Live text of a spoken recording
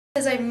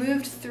As I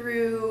moved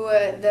through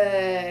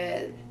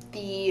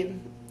the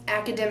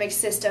academic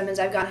system, as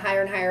I've gone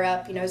higher and higher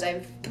up, as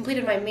I've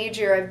completed my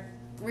major,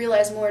 I've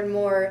realized more and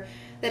more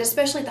that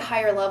especially at the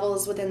higher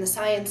levels within the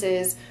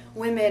sciences,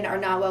 women are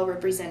not well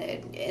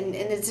represented. And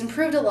it's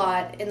improved a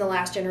lot in the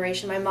last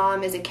generation. My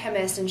mom is a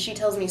chemist, and she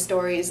tells me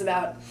stories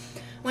about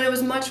when it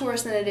was much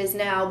worse than it is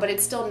now, but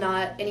it's still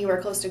not anywhere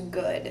close to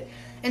good.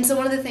 And so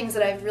one of the things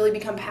that I've really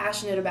become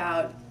passionate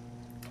about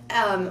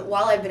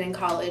while I've been in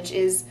college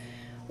is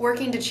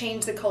working to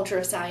change the culture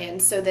of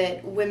science so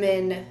that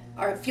women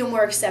feel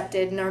more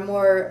accepted and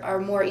are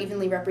more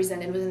evenly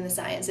represented within the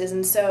sciences.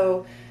 And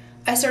so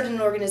I started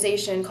an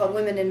organization called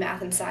Women in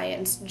Math and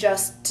Science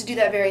just to do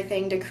that very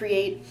thing, to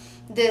create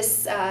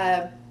this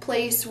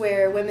place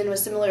where women with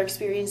similar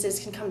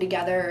experiences can come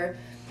together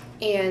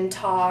and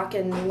talk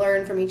and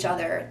learn from each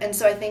other. And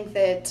so I think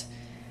that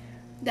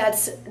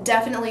that's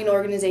definitely an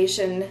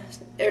organization.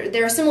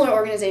 There are similar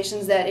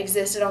organizations that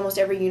exist at almost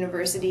every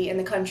university in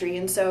the country,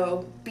 and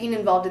so being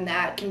involved in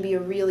that can be a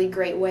really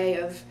great way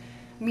of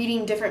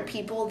meeting different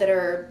people that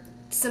are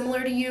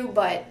similar to you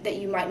but that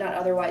you might not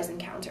otherwise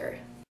encounter.